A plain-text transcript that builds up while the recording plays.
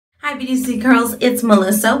Hi beauty girls, it's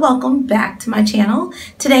Melissa. Welcome back to my channel.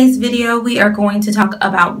 Today's video we are going to talk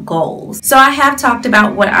about goals. So I have talked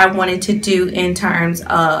about what I wanted to do in terms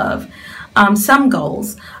of some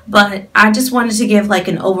goals, but I just wanted to give like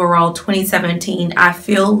an overall 2017. I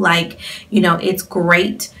feel like, you know, it's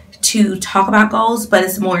great to talk about goals, but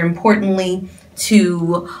it's more importantly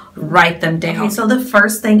to write them down. Okay, so the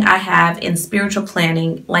first thing I have in spiritual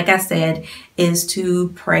planning, like I said, is to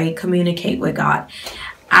pray, communicate with God.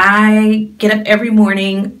 I get up every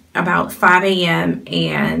morning about 5 a.m.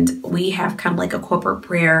 and we have kind of like a corporate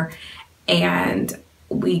prayer, and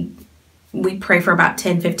we pray for about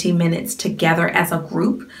 10-15 minutes together as a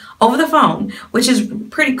group over the phone, which is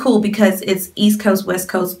pretty cool because it's East Coast, West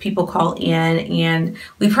Coast, people call in and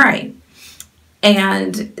we pray.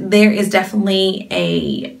 And there is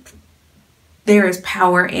definitely there is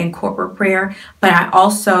power in corporate prayer, but I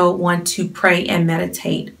also want to pray and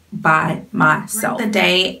meditate by myself. The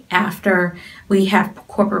day after we have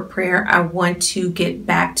corporate prayer, I want to get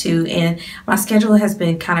back to, and my schedule has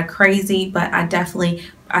been kind of crazy, but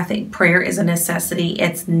I think prayer is a necessity.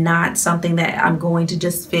 It's not something that I'm going to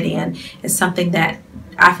just fit in. It's something that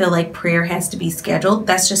I feel like prayer has to be scheduled.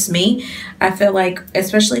 That's just me. I feel like,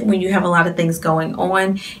 especially when you have a lot of things going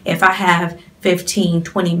on, if I have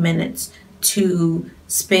 15-20 minutes to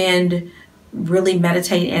spend really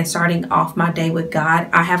meditating and starting off my day with God,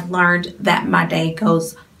 I have learned that my day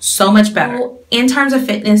goes so much better. In terms of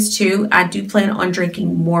fitness too, I do plan on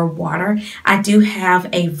drinking more water. I do have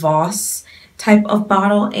a Voss type of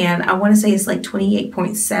bottle, and I want to say it's like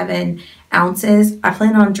 28.7 ounces. I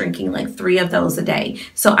plan on drinking like 3 of those a day.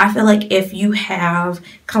 So I feel like if you have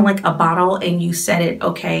kind of like a bottle and you set it,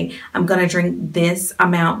 okay, I'm going to drink this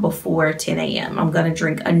amount before 10 a.m. I'm going to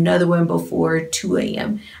drink another one before 2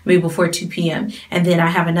 a.m. maybe before 2 p.m. And then I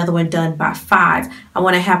have another one done by 5. I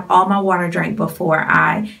want to have all my water drank before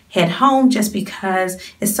I head home, just because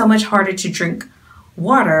it's so much harder to drink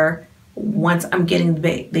water once I'm getting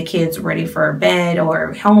the kids ready for bed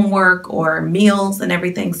or homework or meals and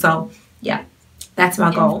everything. So yeah, that's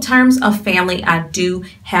my goal. In terms of family, I do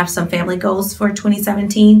have some family goals for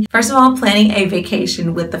 2017. First of all, planning a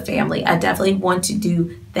vacation with the family. I definitely want to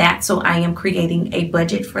do that, so I am creating a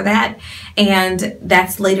budget for that, and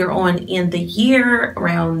that's later on in the year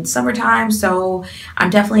around summertime. So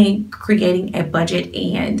I'm definitely creating a budget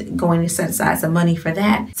and going to set aside some money for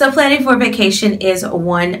that. So planning for a vacation is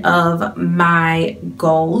one of my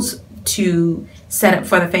goals to set up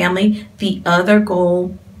for the family. The other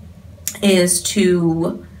goal is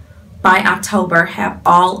to, by October, have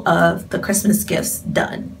all of the Christmas gifts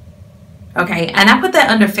done. Okay, and I put that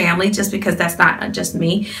under family just because that's not just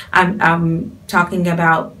me. I'm talking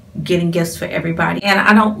about getting gifts for everybody, and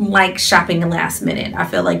I don't like shopping last minute. I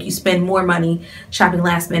feel like you spend more money shopping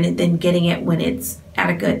last minute than getting it when it's at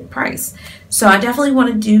a good price. So I definitely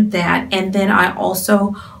want to do that, and then I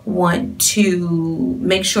also want to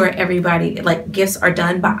make sure everybody, like, gifts are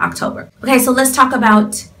done by October. Okay, so let's talk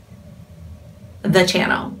about the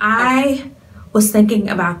channel. I was thinking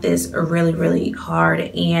about this really hard,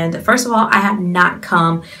 and first of all, I have not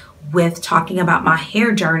come with talking about my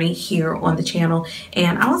hair journey here on the channel,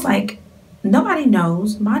 and I was like, nobody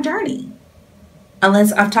knows my journey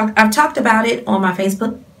unless I've talked about it on my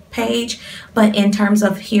Facebook page, but in terms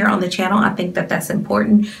of here on the channel, I think that that's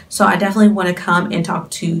important. So I definitely want to come and talk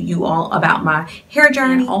to you all about my hair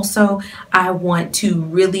journey. And also, I want to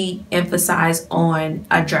really emphasize on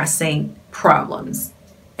addressing problems.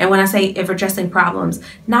 And when I say if addressing problems,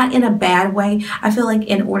 not in a bad way, I feel like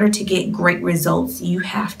in order to get great results, you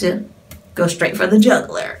have to go straight for the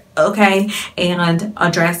jugular, okay, and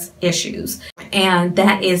address issues. And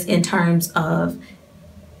that is in terms of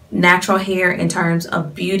natural hair, in terms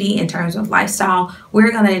of beauty, in terms of lifestyle.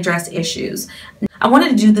 We're going to address issues. I wanted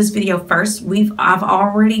to do this video first. I've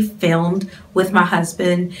already filmed with my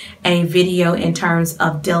husband a video in terms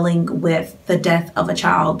of dealing with the death of a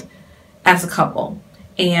child as a couple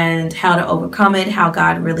and how to overcome it, how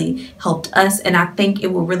God really helped us. And I think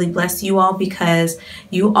it will really bless you all, because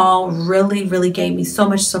you all really gave me so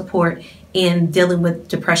much support in dealing with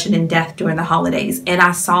depression and death during the holidays, and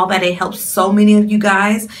I saw that it helped so many of you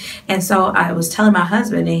guys. And so I was telling my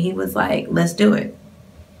husband, and he was like, let's do it.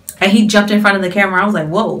 And he jumped in front of the camera. I was like,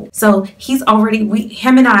 whoa. So he's already,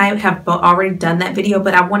 him and I have already done that video,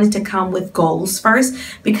 but I wanted to come with goals first,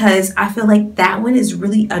 because I feel like that one is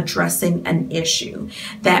really addressing an issue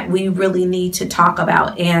that we really need to talk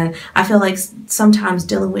about. And I feel like sometimes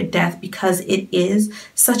dealing with death, because it is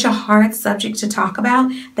such a hard subject to talk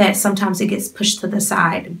about, that sometimes it gets pushed to the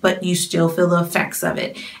side, but you still feel the effects of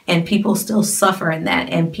it, and people still suffer in that,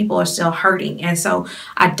 and people are still hurting. And so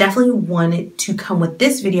I definitely wanted to come with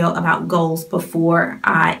this video video about goals before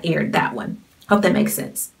I aired that one. Hope that makes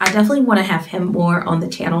sense. I definitely want to have him more on the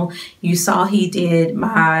channel. You saw he did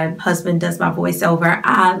My Husband Does My Voiceover.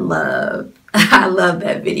 I love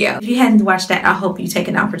that video. If you hadn't watched that, I hope you take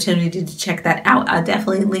an opportunity to check that out. I'll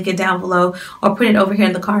definitely link it down below or put it over here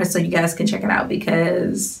in the cards so you guys can check it out,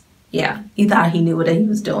 because yeah, he thought he knew what he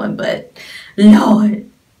was doing, but Lord,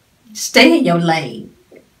 stay in your lane.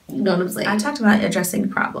 You know what I'm saying? I talked about addressing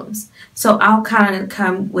problems. So I'll kind of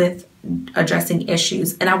come with addressing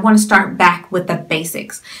issues, and I want to start back with the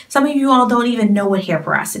basics. Some of you all don't even know what hair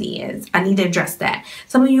porosity is. I need to address that.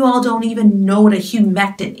 Some of you all don't even know what a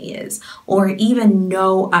humectant is, or even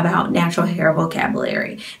know about natural hair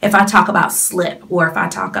vocabulary. If I talk about slip, or if I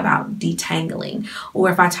talk about detangling, or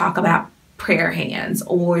if I talk about prayer hands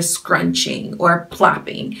or scrunching or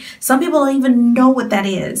plopping, some people don't even know what that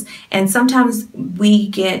is. And sometimes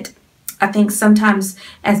I think sometimes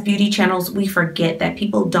as beauty channels, we forget that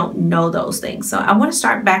people don't know those things. So I want to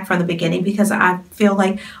start back from the beginning, because I feel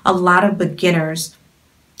like a lot of beginners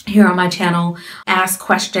here on my channel ask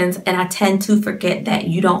questions, and I tend to forget that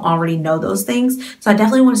you don't already know those things. So I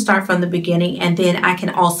definitely want to start from the beginning, and then I can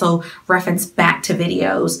also reference back to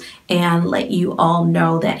videos and let you all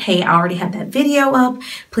know that, hey, I already have that video up.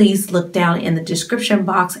 Please look down in the description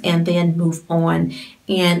box, and then move on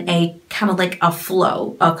in a kind of like a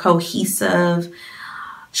flow, a cohesive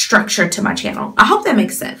structure to my channel. I hope that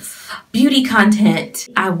makes sense. Beauty content,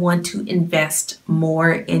 I want to invest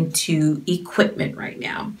more into equipment right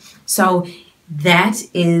now. So that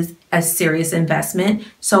is a serious investment.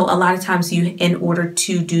 So a lot of times in order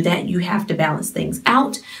to do that, you have to balance things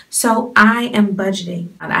out. So I am budgeting,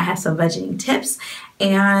 and I have some budgeting tips,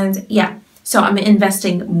 and yeah, so I'm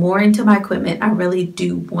investing more into my equipment. I really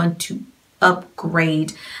do want to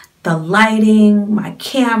upgrade the lighting, my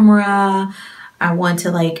camera. I want to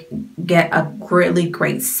like get a really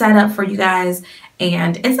great setup for you guys.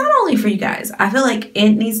 And it's not only for you guys. I feel like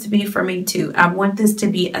it needs to be for me too. I want this to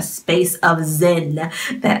be a space of zen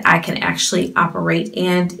that I can actually operate,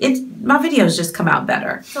 and my videos just come out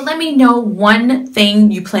better. So let me know one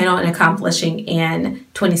thing you plan on accomplishing in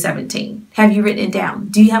 2017. Have you written it down?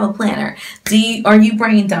 Do you have a planner? Are you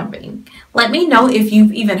brain dumping? Let me know if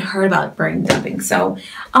you've even heard about brain dumping. So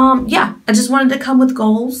yeah, I just wanted to come with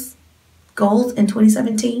goals in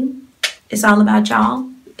 2017. It's all about y'all.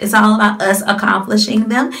 It's all about us accomplishing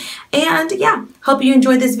them. And yeah, hope you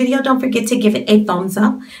enjoyed this video. Don't forget to give it a thumbs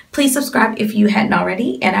up. Please subscribe if you hadn't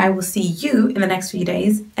already, and I will see you in the next few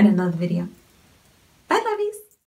days in another video. Bye, lovies.